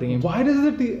 Amar and Prem. Why does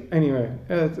it anyway?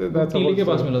 That's Tile के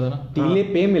पास मिला था ना? Tile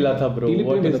पे मिला था, bro. Tile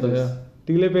पे मिला था, yeah.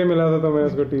 Tile पे मिला था तो मैं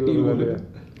उसको Tilu बोल दिया.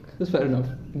 That's fair enough.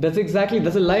 That's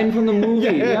a line from the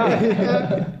movie.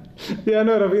 Yeah,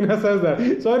 no, Raveena says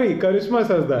that. Sorry, Karishma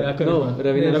says that. Yeah, Karishma. No,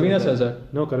 Raveena says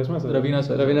that. No, Karishma says that.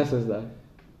 Raveena says that.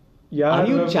 Yeah, are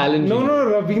you challenging? No,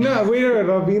 Raveena. Wait,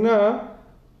 Raveena.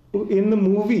 In the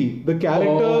movie, the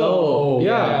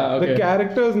character. The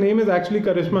character's name is actually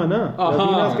Karishma, na?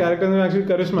 Raveena's character's name is actually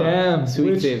Karishma. Damn,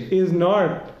 sweet which save. Is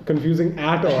not confusing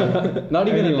at all. Not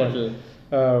even a little.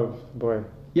 Boy.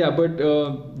 Yeah, but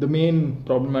the main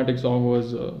problematic song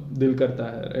was Dil Karta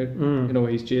Hai, right?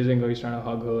 He's chasing her, he's trying to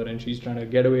hug her, and she's trying to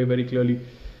get away very clearly.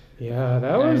 Yeah,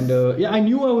 that was. And I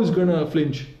knew I was gonna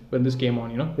flinch when this came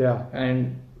on, Yeah.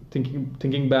 And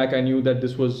thinking back, I knew that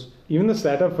this was. Even the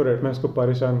setup for it, मैं उसको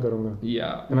परेशान करूँगा.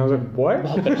 Yeah. And I was like, what?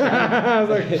 I was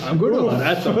like, I'm going to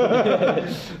harass her.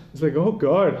 It's like, oh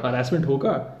god. Harassment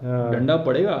होगा. डंडा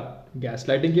पड़ेगा.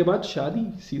 Gaslighting के बाद शादी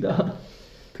सीधा.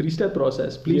 3-step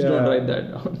process. Please don't write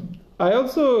that down. I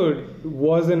also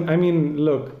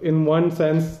look, in one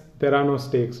sense, there are no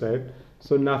stakes, right?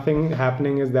 So nothing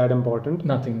happening is that important.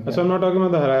 Nothing. So I'm not talking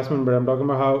about the harassment, but I'm talking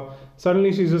about how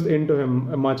suddenly she's just into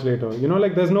him much later.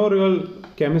 There's no real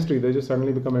chemistry. They just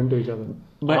suddenly become into each other.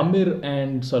 But Amir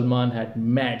and Salman had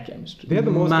mad chemistry. They had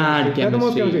the most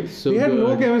chemistry. So they had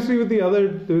no chemistry with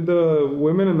the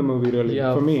women in the movie, really.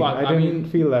 Yeah, for me, I didn't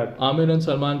feel that. Amir and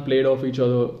Salman played off each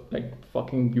other like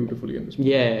fucking beautifully in this movie.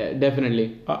 Yeah,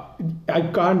 definitely. I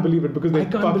can't believe it because they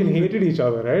fucking hated each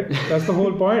other, right? That's the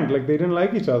whole point. Like they didn't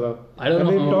like each other. I don't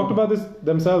know. They've talked about this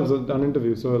themselves on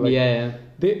interviews. So like,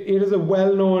 it is a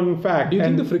well-known fact. Do you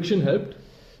think the friction helped?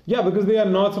 Yeah, because they are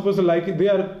not supposed to like it. They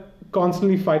are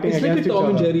constantly fighting against each other. It's like a Tom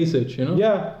and Jerry sitch,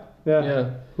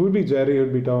 Yeah. Who would be Jerry? Who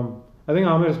would be Tom? I think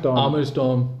Amir's Tom. Amir's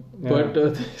Tom. Yeah.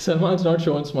 But Salman's not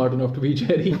shown smart enough to be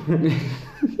Jerry.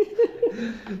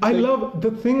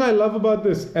 The thing I love about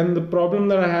this, and the problem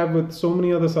that I have with so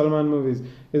many other Salman movies,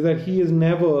 is that he is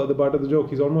never the butt of the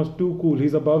joke. He's almost too cool.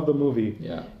 He's above the movie.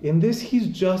 Yeah. In this, he's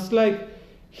just like,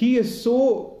 he is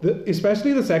so,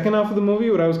 especially the second half of the movie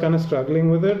where I was kind of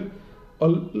struggling with it, a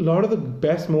lot of the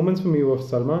best moments for me were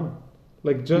Salman.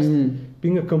 Like just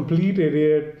being a complete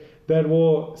idiot. That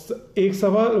was एक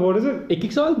सवाल, what is it?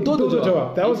 एक सवाल दो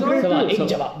जवाब. That was great. सवाल एक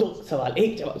जवाब दो सवाल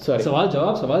एक जवाब. Sorry. सवाल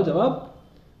जवाब.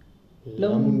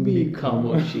 लंबी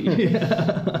खामोशी.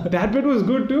 That bit was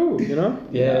good too,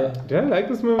 Yeah. Did I like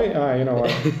this movie? You know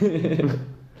what?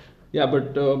 Yeah,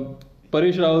 but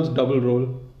Paresh Rawal's double role.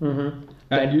 Mm-hmm.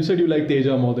 And you said you like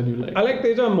Teja more than you like. I like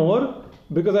Teja more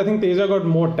because I think Teja got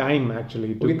more time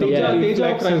actually. Okay,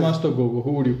 Teja or Crime Master Gogo,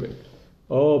 who would you pick?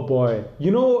 Oh boy.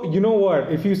 You know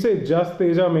what? If you say just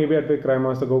Teja, maybe I'd pick Crime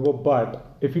Master Gogo.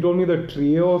 But if you told me the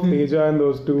trio of Teja and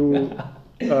those two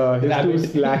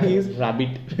his two lackeys.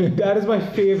 Rabbit. That is my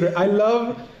favorite. I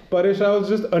love Paresh Rawal's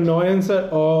just annoyance at,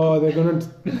 oh, they're going to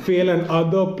fail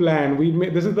another plan.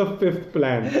 This is the 5th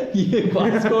plan. ये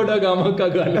Vasco da Gama का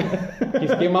gun है.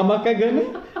 किसके मामा का gun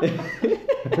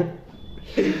है?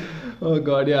 Oh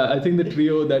god, yeah. I think that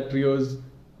trio is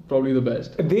probably the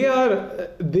best. They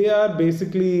are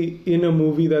basically in a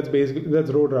movie that's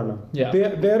Roadrunner. Yeah.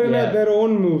 They're in their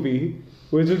own movie,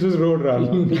 which is just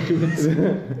Roadrunner. Looney Tunes.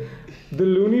 The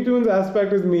Looney Tunes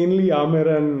aspect is mainly Aamir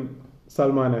and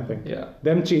Salman, I think. Yeah.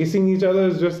 Them chasing each other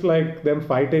is just like them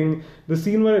fighting. The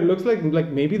scene where it looks like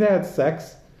maybe they had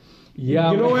sex.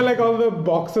 Yeah. You know where like all the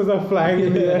boxes are flying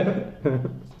in the air.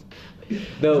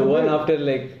 The one after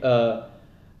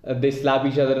they slap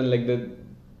each other and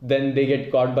then they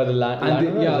get caught by the land.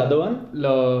 And the other one?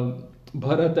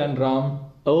 Bharat and Ram.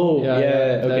 Oh,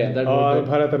 yeah. Okay.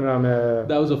 Bharat and Ram. Yeah.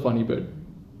 That was a funny bit.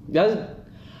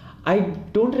 I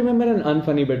don't remember an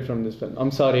unfunny bit from this film. I'm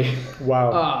sorry.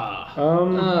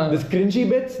 Wow. There's cringy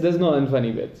bits. There's no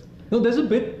unfunny bits. No, there's a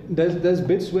bit. There's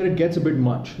bits where it gets a bit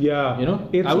much. Yeah. You know,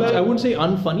 It's I wouldn't say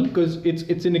unfunny because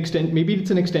it's an extent. Maybe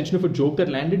it's an extension of a joke that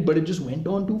landed, but it just went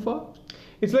on too far.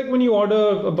 It's like when you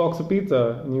order a box of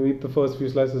pizza and you eat the first few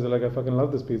slices, you're like, I fucking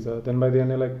love this pizza. Then by the end,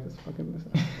 you're like,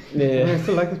 I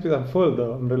still like this pizza. I'm full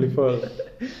though. I'm really full.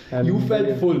 And You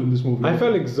felt full in this movie. I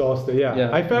felt exhausted.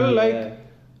 Yeah. I felt like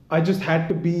I just had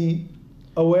to be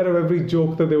aware of every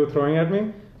joke that they were throwing at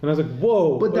me. And I was like,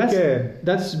 whoa, But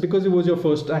that's because it was your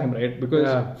first time, right?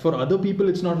 Because for other people,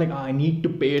 it's not like, I need to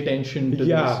pay attention to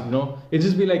this, you know? It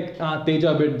just be like,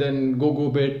 Teja bit, then Go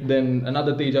bit, then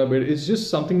another Teja bit. It's just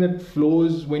something that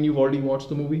flows when you've already watched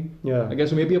the movie. Yeah. I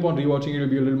guess maybe upon rewatching it, it'll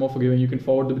be a little more forgiving. You can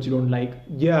forward the bits you don't like.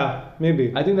 Yeah,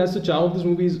 maybe. I think that's the charm of this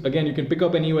movie is, again, you can pick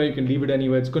up anywhere, you can leave it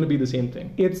anywhere. It's going to be the same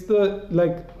thing. It's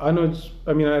Anuj,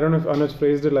 I don't know if Anuj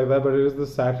phrased it like that, but it is the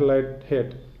satellite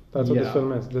hit. That's what this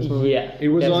film is. This movie. Yeah. It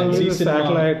was on It's a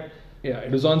satellite. Yeah,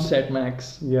 it was on Set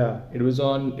Max. Yeah. It was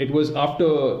after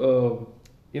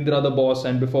Indra the Boss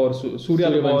and before Surya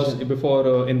the Boss,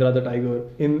 before Indra the Tiger.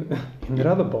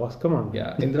 Indra the Boss, come on.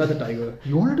 Yeah, Indra the Tiger.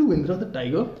 You want to do Indra the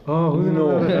Tiger? Oh, who's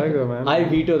Indra the Tiger, man? I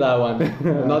veto that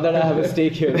one. Not that I have a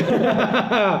stake here.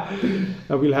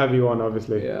 We'll have you on,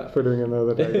 obviously. Yeah. For doing Indra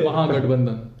the Tiger.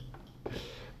 Mahagathbandhan.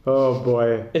 Oh,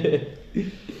 boy.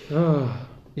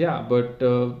 Yeah, but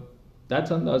that's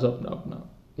Andaz Apna Apna.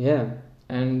 Yeah.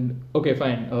 And okay,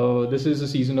 fine. This is a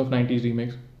season of 90s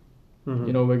remakes. Mm-hmm.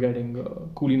 You know, we're getting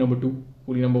Coolie number 2,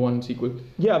 Coolie number 1 sequel.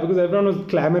 Yeah, because everyone was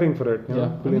clamoring for it. You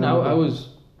know? I mean, I was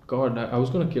going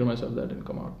to kill myself that didn't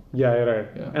come out. Yeah, you're right.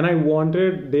 Yeah. And I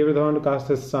wanted David Dhawan to cast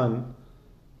his son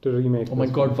to remake Oh my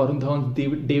god, Varun Dhawan,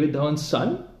 David Dhawan's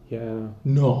son? Yeah,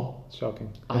 No.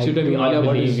 shocking. You're telling me Alia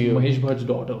Bhatt is Mahesh Bhatt's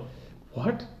daughter.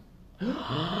 What?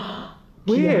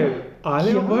 Wait,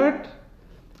 Alia Bhatt?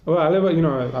 Oh, Alia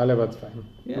Bhatt, Alia Bhatt's fine.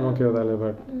 Yeah. I'm okay with Alia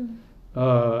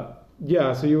Bhatt.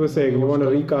 Yeah, so you were saying you want to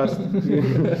recast.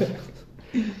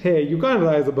 Hey, you can't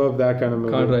rise above that kind of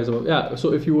movie. Can't rise above. Yeah,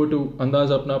 so if you were to Andaz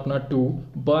Apna Apna 2,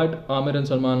 but Aamir and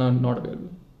Salman are not available.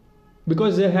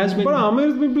 Because there has been... But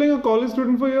Aamir's been playing a college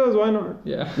student for years, why not?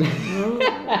 Yeah.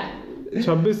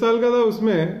 26 साल का था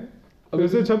उसमें फिर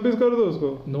से 26 कर दो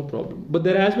उसको. No problem. But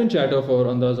there has been chatter for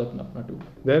Andaz Apna Apna 2.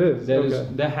 There is.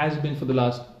 There has been for the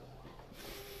last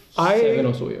 7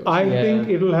 or so years. I think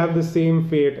it'll have the same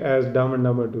fate as Dumb and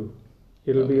Dumber 2.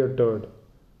 It'll be a turd.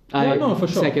 I no, for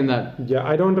sure. second that. Yeah,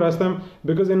 I don't trust them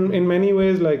because in many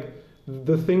ways, like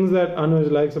the things that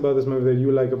Anuj likes about this movie, that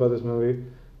you like about this movie,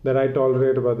 that I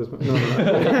tolerate about this movie.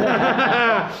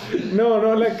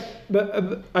 No, like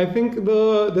I think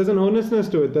there's an earnestness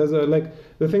to it. There's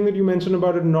the thing that you mentioned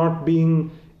about it not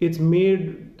being. It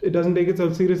doesn't take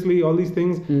itself seriously. All these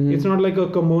things. Mm-hmm. It's not like a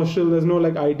commercial. There's no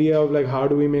like idea of like how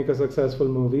do we make a successful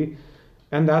movie,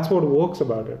 and that's what works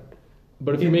about it.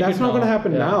 But if you make that's it not now, going to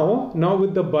happen now. Not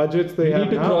with the budgets they you have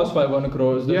need to now. cross 500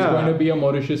 crores. There's going to be a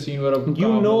Mauritius scene where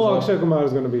Akshay Kumar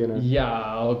is going to be in it.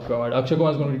 Yeah, oh god. Akshay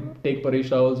Kumar is going to take Paresh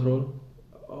Rawal's role.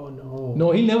 Oh no. No,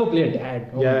 he'll never play a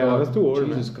dad. Oh Yeah, my God. that's too old,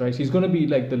 Jesus Christ. He's going to be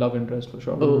like the love interest for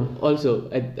sure. Oh, also,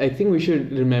 I think we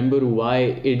should remember why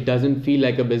it doesn't feel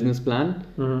like a business plan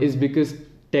is because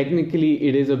technically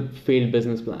it is a failed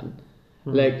business plan.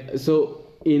 Like, so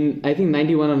in, I think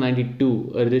 91 or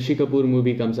 92, a Rishi Kapoor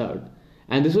movie comes out.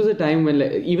 And this was a time when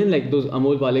even like those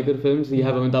Amol Palekar films, you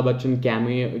have Amitabh Bachchan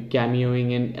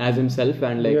cameoing in as himself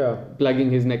and plugging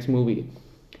his next movie.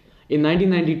 In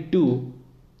 1992,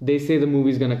 they say the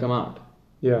movie is going to come out.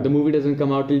 Yeah. The movie doesn't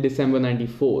come out till December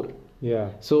 94.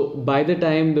 Yeah. So by the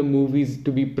time the movie's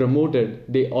to be promoted,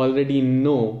 they already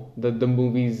know that the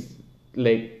movie's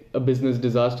like a business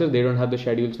disaster. They don't have the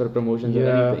schedules for promotions or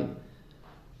anything.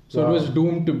 So Wow. it was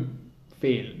doomed to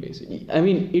fail, basically. I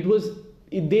mean,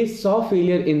 they saw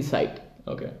failure in sight.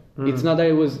 Okay. It's not that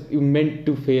it was meant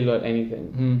to fail or anything.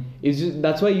 It's just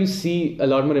that's why you see a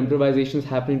lot more improvisations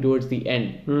happening towards the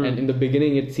end, and in the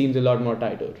beginning it seems a lot more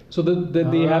tighter. So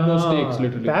they have no stakes,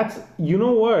 literally. That's, you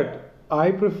know what? I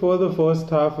prefer the first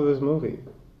half of this movie.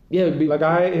 Yeah, Like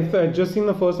if I had just seen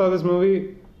the first half of this movie,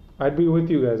 I'd be with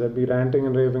you guys. I'd be ranting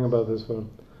and raving about this film.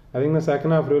 I think the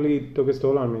second half really took its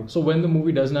toll on me. So when the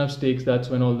movie doesn't have stakes, that's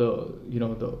when all the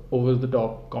the over the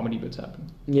top comedy bits happen.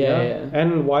 yeah.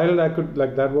 And while that could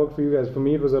that worked for you guys, for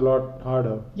me it was a lot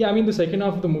harder. Yeah, I mean the second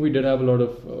half of the movie did have a lot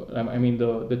of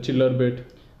the chiller bit.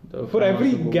 For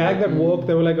every gag that worked,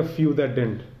 there were like a few that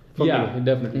didn't. For yeah, me.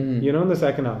 definitely. You know, in the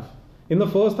second half. In the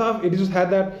first half, it just had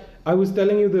that. I was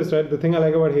telling you this, right? The thing I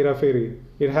like about Hera Fairy,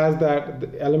 it has that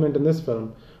element in this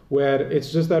film where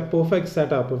it's just that perfect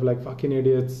setup of like fucking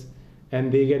idiots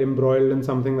and they get embroiled in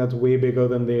something that's way bigger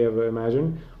than they ever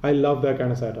imagined. I love that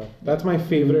kind of setup. That's my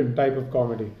favorite type of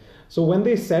comedy. So when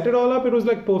they set it all up, it was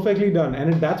like perfectly done.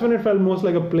 And that's when it felt most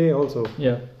like a play also.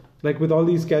 Yeah. Like with all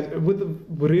these with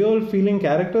real feeling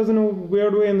characters in a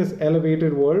weird way in this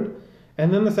elevated world.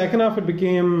 And then the second half, it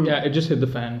became... Yeah, it just hit the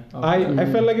fan. I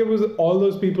felt like it was all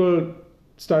those people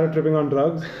started tripping on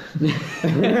drugs.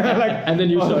 And then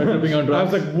you started tripping on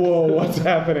drugs. I was like, whoa, what's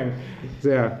happening? So,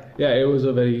 yeah. Yeah, it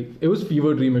was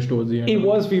fever dreamish towards the end. It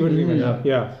was fever dreaming.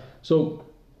 Yeah. So,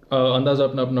 Andaz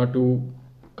Apna Apna 2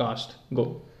 cast.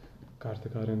 Go.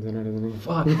 Kartik Aaryan's in it, isn't he?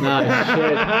 Fuck. Shit.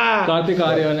 Kartik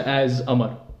Aaryan as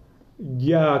Amar.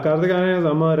 Yeah, Kartik Aaryan as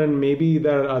Amar, and maybe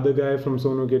that other guy from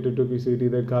Sonu Ke Tuki City,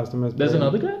 they cast him as... There's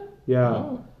another guy? Yeah.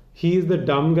 Oh. He's the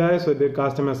dumb guy, so they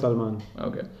cast him as Salman.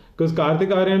 Okay. Because Kartik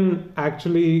Aaryan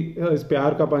actually, his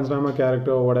Pyar Ka Panchnama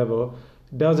character or whatever,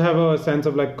 does have a sense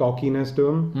of like cockiness to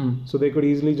him. So they could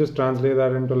easily just translate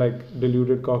that into like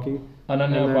deluded cocky.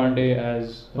 Ananya Pandey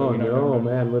as... Oh Raveena no, Tandon.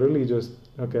 man, we're really just...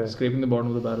 Okay. Scraping the bottom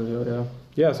of the barrel here, yeah.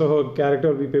 Yeah, so her character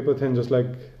will be paper thin, just like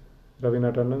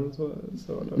Raveena Tandon.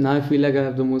 So Now I feel like I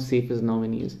have the most safest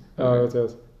nominees. Oh,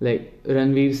 yes. Like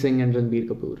Ranveer Singh and Ranbir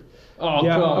Kapoor. Oh,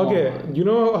 Yeah, come okay. on. You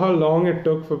know how long it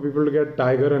took for people to get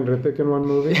Tiger and Hrithik in one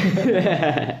movie?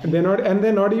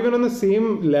 they're not even on the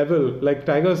same level. Like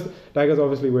Tiger's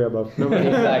obviously way above. No, but,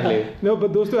 Exactly. no,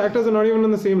 but those two actors are not even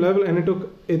on the same level,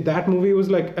 and that movie was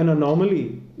like an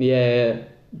anomaly. Yeah.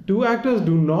 Two actors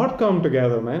do not come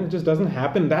together, man. It just doesn't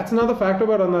happen. That's another factor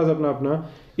about Andaz Apna Apna.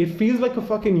 It feels like a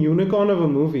fucking unicorn of a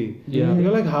movie. Yeah.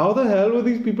 You're like, how the hell were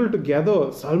these people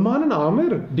together? Salman and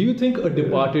Amir? Do you think a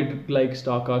departed like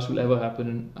star cast will ever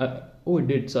happen? Oh, it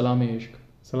did. Salame Ishq.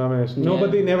 Salamesh. No, Yeah.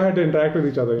 but they never had to interact with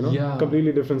each other, you know? Yeah.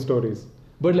 Completely different stories.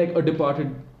 But like a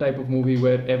departed type of movie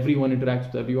where everyone interacts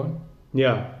with everyone.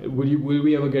 Yeah. Will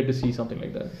we ever get to see something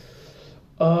like that?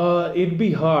 It'd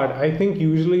be hard. I think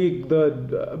usually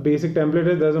the basic template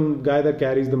is there's a guy that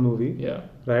carries the movie. Yeah.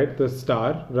 Right? The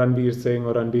star, Ranveer Singh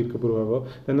or Ranbir Kapoor, whoever.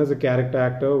 Then there's a character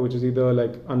actor, which is either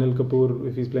like Anil Kapoor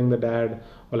if he's playing the dad,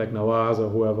 or like Nawaz or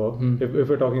whoever, if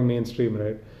we're talking mainstream,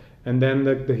 right? And then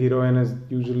the heroine is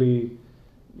usually...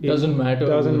 Doesn't matter.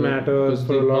 Doesn't matter Because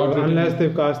for a they've lot. not written- Unless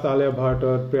they've cast Alia Bhatt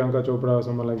or Priyanka Chopra or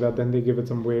someone like that, then they give it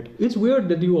some weight. It's weird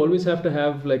that you always have to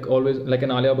have like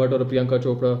an Alia Bhatt or a Priyanka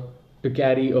Chopra to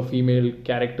carry a female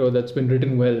character that's been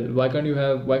written well. Why can't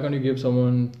you give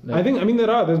someone like, There's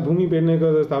Bhumi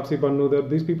Pednekar, there's Taapsee Pannu,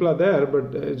 these people are there,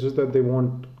 but it's just that they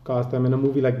won't cast them in a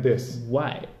movie like this.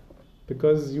 why?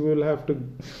 Because they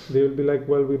will be like,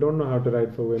 well, we don't know how to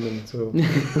write for women, so...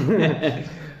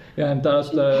 Yeah, and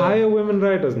Taras Hire women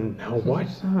writers. No, what?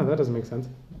 That doesn't make sense.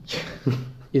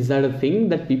 Is that a thing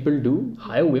that people do?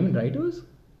 hire women writers?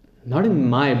 Not in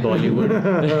my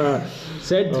Bollywood.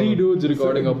 Said three dudes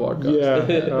recording a podcast.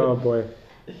 Yeah, oh boy.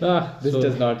 This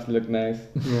does not look nice.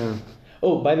 Yeah.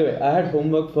 Oh, by the way, I had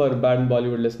homework for Bad in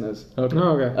Bollywood listeners. Okay.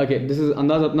 No, okay. Okay, this is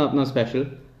Andaz Apna Apna special.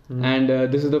 And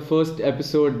this is the first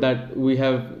episode that we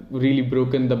have really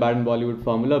broken the Bad in Bollywood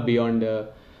formula beyond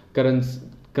Karan's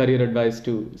career advice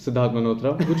to Siddharth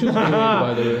Malhotra. Which is great,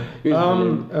 by the way. He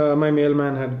was brilliant. My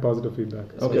mailman had positive feedback.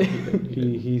 So Okay.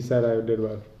 he said I did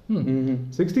well.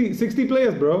 Mhm. 60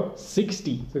 players, bro.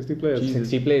 60. 60 players.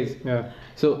 60 plays. Yeah.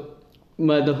 So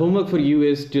the homework for you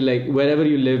is to like wherever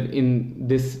you live in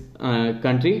this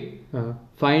country, Uh-huh.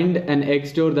 find an egg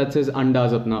store that says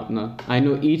Andaz Apna Apna. I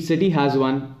know each city has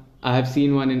one. I have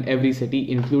seen one in every city,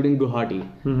 including Guwahati.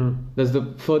 Mm-hmm. That's the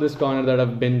furthest corner that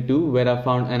I've been to where I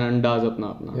found an Andaz Apna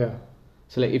Apna. Yeah.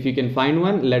 So like if you can find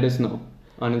one, let us know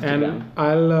on Instagram. And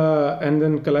I'll and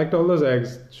then collect all those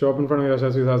eggs, show up in front of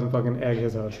Yashasvi's house and fucking egg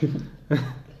his house.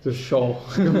 Just Sure.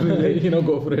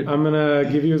 Go for it. I'm gonna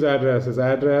give you his address. His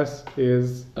address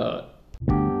is